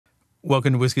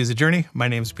Welcome to Whiskey is a Journey. My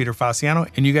name is Peter Fasciano,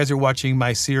 and you guys are watching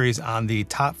my series on the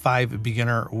top 5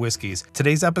 beginner whiskeys.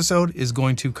 Today's episode is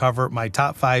going to cover my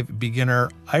top 5 beginner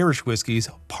Irish whiskeys,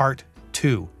 part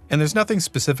 2. And there's nothing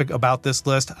specific about this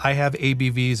list. I have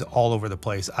ABVs all over the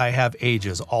place. I have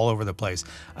ages all over the place.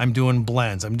 I'm doing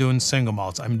blends. I'm doing single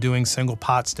malts. I'm doing single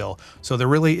pot still. So there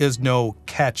really is no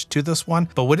catch to this one.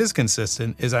 But what is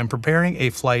consistent is I'm preparing a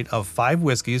flight of 5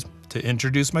 whiskeys to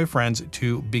introduce my friends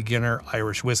to beginner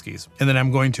Irish whiskeys. And then I'm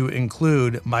going to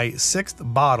include my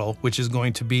 6th bottle, which is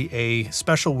going to be a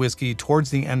special whiskey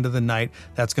towards the end of the night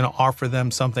that's going to offer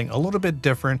them something a little bit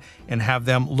different and have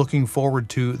them looking forward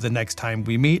to the next time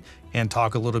we meet and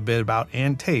talk a little bit about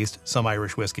and taste some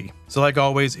Irish whiskey. So like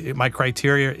always, my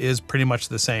criteria is pretty much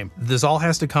the same. This all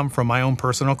has to come from my own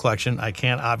personal collection. I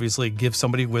can't obviously give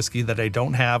somebody whiskey that I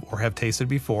don't have or have tasted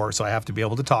before, so I have to be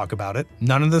able to talk about it.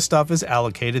 None of this stuff is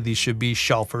allocated. These should be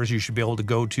shelfers. You should be able to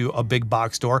go to a big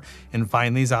box store and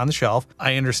find these on the shelf.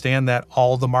 I understand that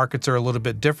all the markets are a little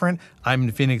bit different. I'm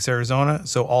in Phoenix, Arizona,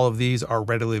 so all of these are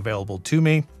readily available to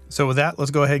me. So with that,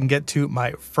 let's go ahead and get to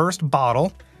my first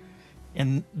bottle.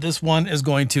 And this one is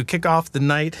going to kick off the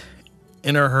night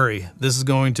in a hurry. This is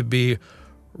going to be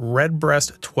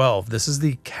Redbreast 12. This is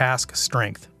the cask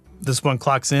strength. This one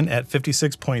clocks in at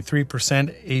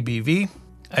 56.3% ABV.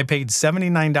 I paid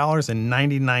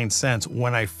 $79.99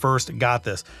 when I first got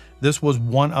this. This was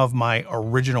one of my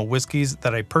original whiskeys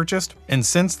that I purchased. And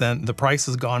since then, the price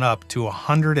has gone up to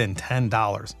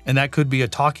 $110. And that could be a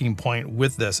talking point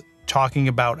with this, talking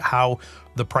about how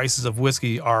the prices of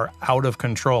whiskey are out of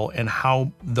control and how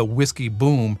the whiskey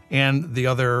boom and the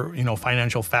other,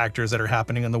 financial factors that are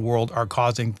happening in the world are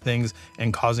causing things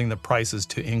and causing the prices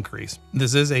to increase.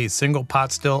 This is a single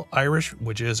pot still Irish,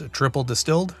 which is triple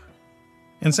distilled.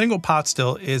 And single pot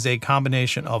still is a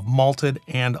combination of malted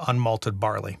and unmalted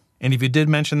barley. And if you did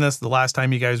mention this the last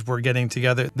time you guys were getting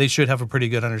together, they should have a pretty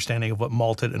good understanding of what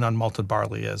malted and unmalted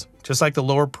barley is. Just like the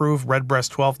lower proof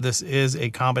Redbreast 12, this is a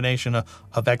combination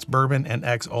of ex-bourbon and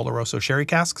ex-Oloroso sherry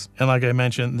casks. And like I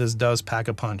mentioned, this does pack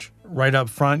a punch. Right up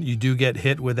front, you do get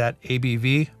hit with that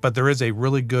ABV, but there is a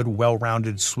really good,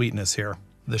 well-rounded sweetness here.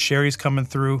 The sherry's coming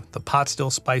through, the pot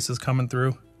still spices coming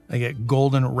through. I get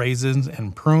golden raisins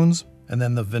and prunes, and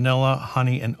then the vanilla,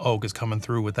 honey, and oak is coming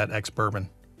through with that ex-bourbon.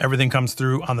 Everything comes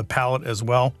through on the palate as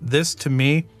well. This, to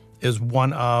me, is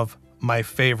one of my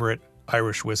favorite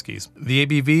Irish whiskeys. The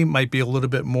ABV might be a little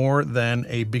bit more than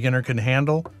a beginner can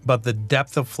handle, but the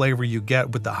depth of flavor you get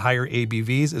with the higher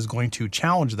ABVs is going to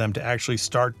challenge them to actually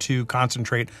start to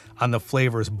concentrate on the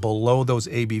flavors below those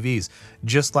ABVs.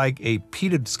 Just like a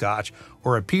peated scotch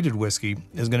or a peated whiskey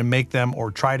is going to make them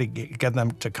or try to get them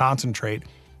to concentrate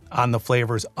on the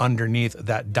flavors underneath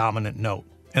that dominant note.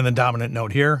 And the dominant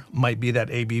note here might be that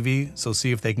ABV, so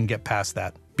see if they can get past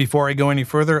that. Before I go any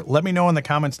further, let me know in the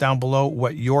comments down below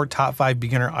what your top 5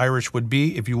 beginner Irish would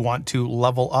be if you want to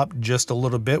level up just a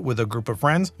little bit with a group of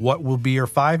friends. What will be your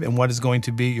 5 and what is going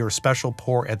to be your special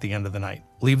pour at the end of the night?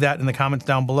 Leave that in the comments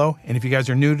down below. And if you guys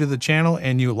are new to the channel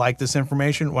and you like this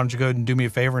information, why don't you go ahead and do me a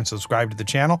favor and subscribe to the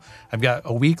channel. I've got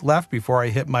a week left before I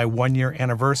hit my 1-year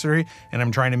anniversary, and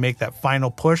I'm trying to make that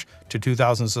final push to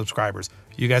 2,000 subscribers.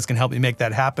 You guys can help me make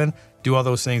that happen. Do all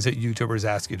those things that YouTubers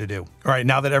ask you to do. All right,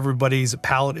 now that everybody's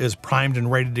palate is primed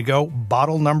and ready to go,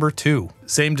 bottle number 2.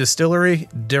 Same distillery,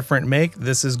 different make.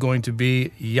 This is going to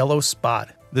be Yellow Spot.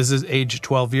 This is aged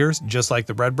 12 years, just like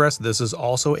the Redbreast. This is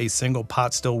also a single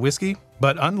pot still whiskey,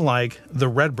 but unlike the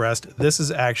Redbreast, this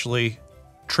is actually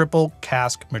triple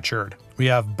cask matured. We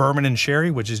have bourbon and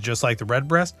sherry, which is just like the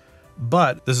Redbreast,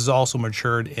 but this is also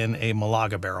matured in a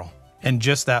Malaga barrel. And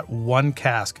just that one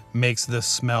cask makes this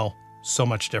smell so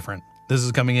much different. This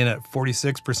is coming in at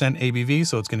 46% ABV,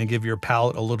 so it's going to give your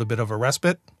palate a little bit of a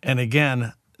respite. And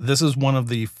again, this is one of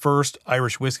the first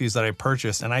Irish whiskeys that I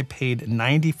purchased, and I paid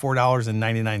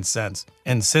 $94.99.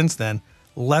 And since then,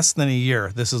 less than a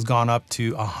year, this has gone up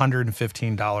to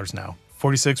 $115 now.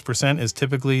 46% is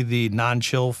typically the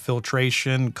non-chill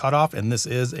filtration cutoff, and this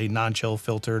is a non-chill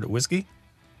filtered whiskey.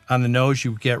 On the nose,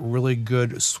 you get really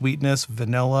good sweetness,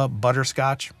 vanilla,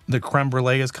 butterscotch. The creme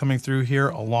brulee is coming through here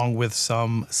along with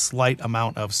some slight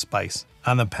amount of spice.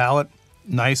 On the palate,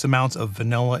 nice amounts of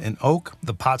vanilla and oak.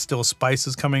 The pot still spice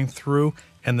is coming through,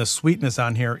 and the sweetness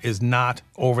on here is not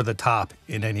over the top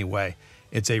in any way.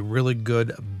 It's a really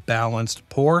good balanced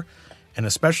pour, and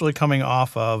especially coming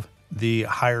off of the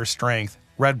higher strength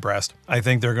Redbreast, I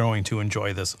think they're going to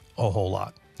enjoy this a whole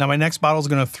lot. Now my next bottle is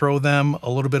going to throw them a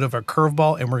little bit of a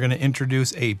curveball, and we're going to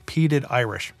introduce a peated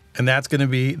Irish. And that's going to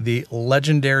be the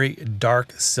legendary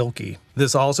Dark Silky.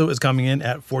 This also is coming in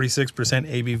at 46%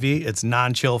 ABV. It's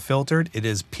non-chill filtered. It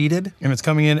is peated, and it's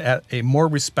coming in at a more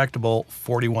respectable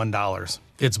 $41.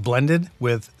 It's blended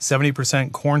with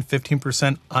 70% corn,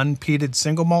 15% unpeated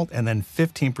single malt, and then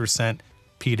 15%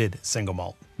 peated single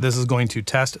malt. This is going to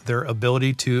test their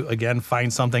ability to, again,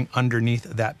 find something underneath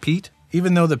that peat.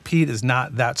 Even though the peat is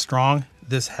not that strong,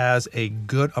 this has a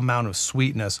good amount of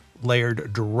sweetness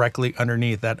layered directly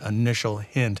underneath that initial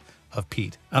hint of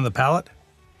peat. On the palate,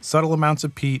 subtle amounts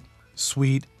of peat,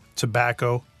 sweet,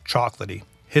 tobacco, chocolatey.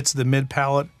 Hits the mid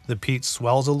palate, the peat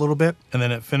swells a little bit, and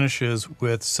then it finishes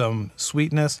with some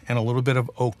sweetness and a little bit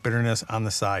of oak bitterness on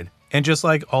the side. And just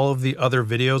like all of the other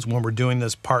videos, when we're doing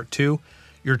this part 2,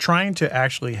 you're trying to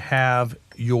actually have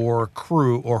your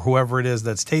crew or whoever it is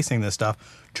that's tasting this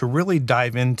stuff to really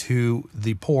dive into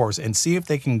the pours and see if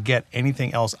they can get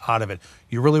anything else out of it.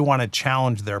 You really want to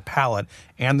challenge their palate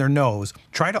and their nose.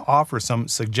 Try to offer some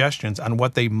suggestions on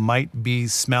what they might be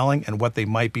smelling and what they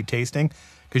might be tasting,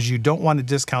 because you don't want to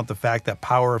discount the fact that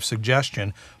power of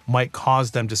suggestion might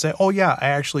cause them to say, oh yeah, I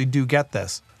actually do get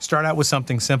this. Start out with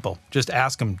something simple. Just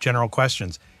ask them general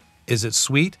questions. Is it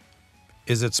sweet?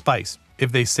 Is it spice?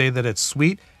 If they say that it's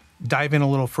sweet, dive in a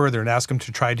little further and ask them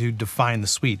to try to define the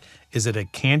sweet. Is it a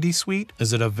candy sweet?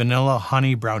 Is it a vanilla,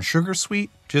 honey, brown sugar sweet?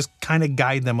 Just kind of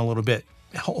guide them a little bit.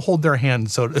 Hold their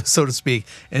hand, so to speak,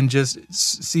 and just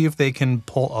see if they can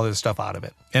pull other stuff out of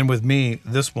it. And with me,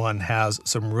 this one has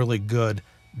some really good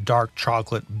dark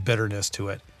chocolate bitterness to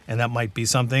it. And that might be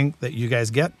something that you guys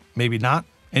get, maybe not.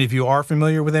 And if you are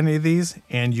familiar with any of these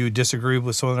and you disagree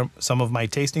with some of my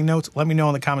tasting notes, let me know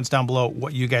in the comments down below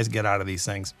what you guys get out of these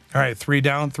things. All right, 3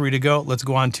 down, 3 to go. Let's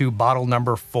go on to bottle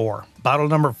number 4. Bottle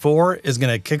number 4 is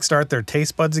going to kickstart their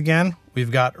taste buds again. We've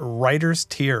got Writer's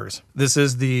Tears. This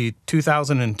is the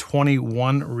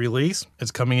 2021 release.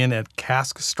 It's coming in at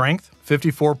cask strength,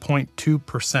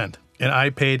 54.2%. And I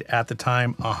paid at the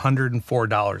time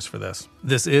 $104 for this.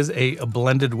 This is a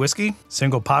blended whiskey,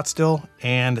 single pot still,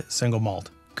 and single malt.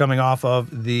 Coming off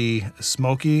of the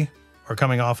smoky, or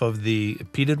coming off of the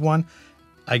peated one,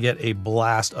 I get a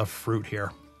blast of fruit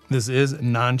here. This is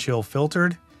non-chill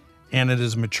filtered, and it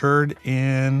is matured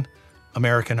in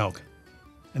American oak.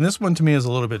 And this one to me is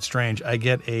a little bit strange. I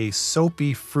get a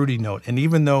soapy, fruity note. And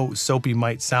even though soapy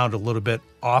might sound a little bit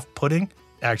off-putting,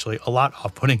 actually a lot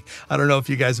off-putting. I don't know if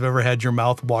you guys have ever had your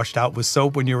mouth washed out with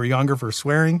soap when you were younger for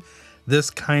swearing. This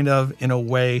kind of, in a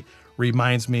way,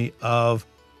 reminds me of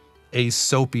a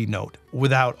soapy note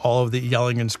without all of the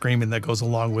yelling and screaming that goes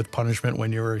along with punishment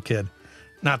when you were a kid.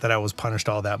 Not that I was punished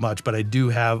all that much, but I do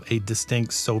have a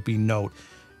distinct soapy note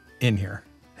in here.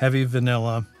 Heavy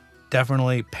vanilla,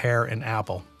 definitely pear and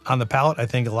apple. On the palate, I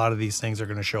think a lot of these things are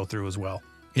going to show through as well.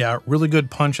 Yeah, really good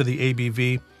punch of the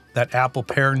ABV. That apple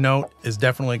pear note is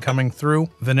definitely coming through.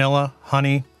 Vanilla,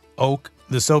 honey, oak.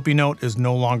 The soapy note is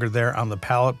no longer there on the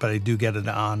palate, but I do get it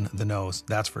on the nose,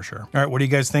 that's for sure. All right, what do you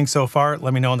guys think so far?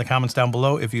 Let me know in the comments down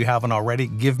below. If you haven't already,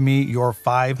 give me your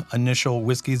 5 initial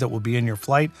whiskeys that will be in your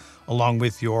flight, along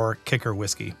with your kicker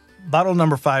whiskey. Bottle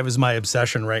number 5 is my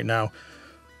obsession right now.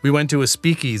 We went to a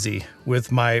speakeasy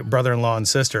with my brother-in-law and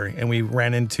sister, and we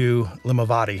ran into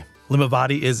Limavady.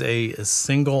 Limavady is a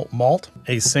single malt,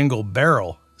 a single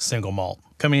barrel single malt.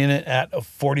 Coming in at a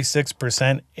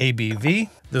 46% ABV.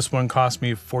 This one cost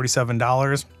me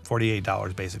 $47,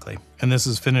 $48 basically. And this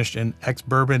is finished in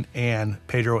ex-bourbon and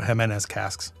Pedro Jimenez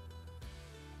casks.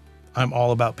 I'm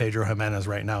all about Pedro Jimenez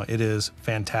right now. It is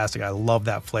fantastic. I love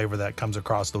that flavor that comes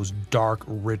across those dark,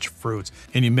 rich fruits.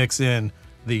 And you mix in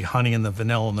the honey and the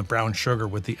vanilla and the brown sugar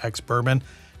with the ex-bourbon.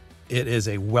 It is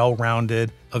a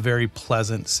well-rounded, a very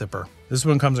pleasant sipper. This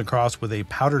one comes across with a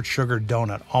powdered sugar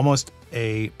donut, almost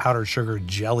a powdered sugar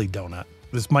jelly donut.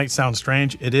 This might sound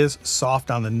strange. It is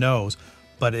soft on the nose,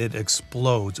 but it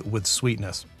explodes with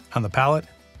sweetness. On the palate,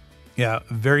 yeah,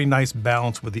 very nice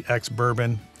balance with the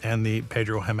ex-bourbon and the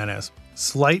Pedro Jimenez.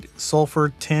 Slight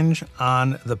sulfur tinge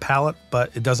on the palate,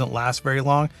 but it doesn't last very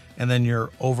long. And then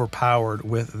you're overpowered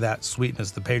with that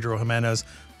sweetness, the Pedro Jimenez,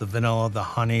 the vanilla, the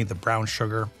honey, the brown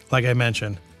sugar. Like I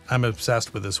mentioned, I'm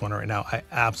obsessed with this one right now. I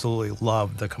absolutely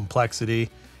love the complexity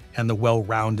and the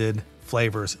well-rounded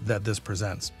flavors that this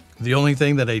presents. The only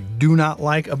thing that I do not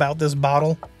like about this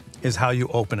bottle is how you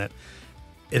open it.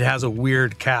 It has a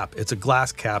weird cap. It's a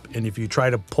glass cap, and if you try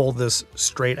to pull this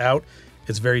straight out,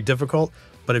 it's very difficult.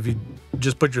 But if you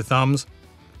just put your thumbs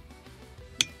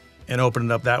and open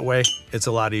it up that way, it's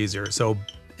a lot easier. So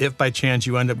if by chance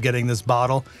you end up getting this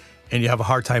bottle and you have a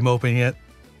hard time opening it,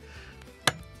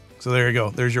 so there you go.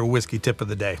 There's your whiskey tip of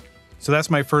the day. So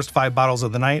that's my first 5 bottles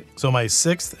of the night. So my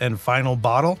 6th and final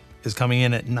bottle is coming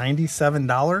in at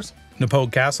 $97.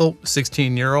 Napoleon Castle,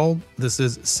 16-year-old. This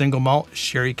is single malt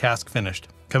sherry cask finished,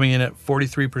 coming in at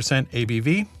 43%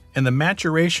 ABV. And the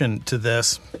maturation to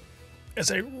this, as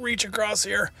I reach across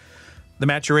here, the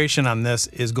maturation on this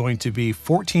is going to be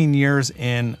 14 years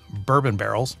in bourbon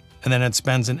barrels, and then it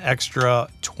spends an extra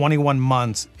 21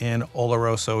 months in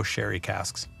Oloroso sherry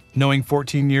casks. Knowing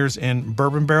 14 years in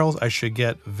bourbon barrels, I should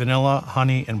get vanilla,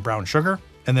 honey, and brown sugar.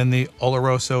 And then the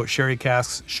Oloroso sherry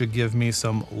casks should give me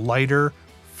some lighter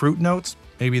fruit notes,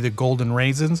 maybe the golden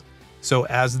raisins. So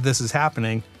as this is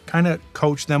happening, kind of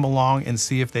coach them along and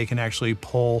see if they can actually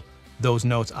pull those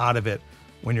notes out of it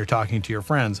when you're talking to your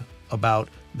friends about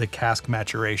the cask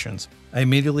maturations. I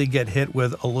immediately get hit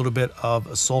with a little bit of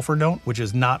a sulfur note, which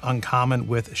is not uncommon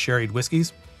with sherried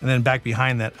whiskeys. And then back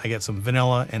behind that, I get some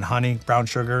vanilla and honey, brown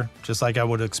sugar, just like I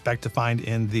would expect to find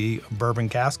in the bourbon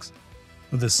casks.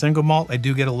 With the single malt, I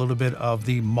do get a little bit of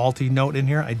the malty note in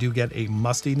here. I do get a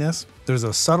mustiness. There's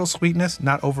a subtle sweetness,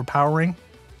 not overpowering.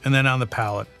 And then on the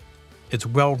palate, it's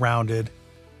well-rounded,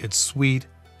 it's sweet,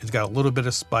 it's got a little bit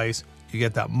of spice. You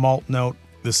get that malt note.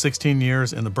 The 16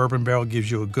 years in the bourbon barrel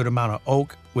gives you a good amount of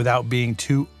oak without being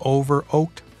too over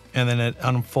oaked. And then it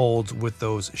unfolds with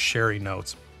those sherry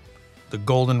notes. The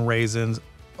golden raisins,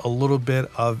 a little bit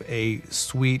of a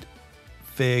sweet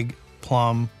fig,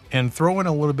 plum, and throw in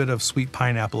a little bit of sweet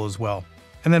pineapple as well.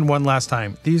 And then one last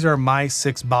time, these are my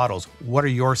 6 bottles. What are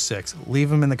your 6? Leave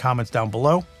them in the comments down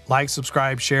below. Like,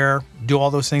 subscribe, share, do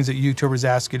all those things that YouTubers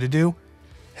ask you to do.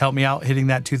 Help me out hitting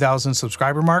that 2,000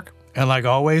 subscriber mark. And like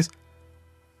always,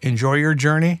 enjoy your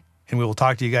journey, and we will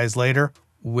talk to you guys later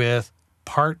with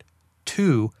part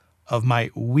 2 of my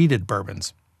wheated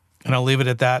bourbons. And I'll leave it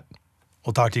at that.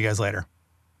 We'll talk to you guys later.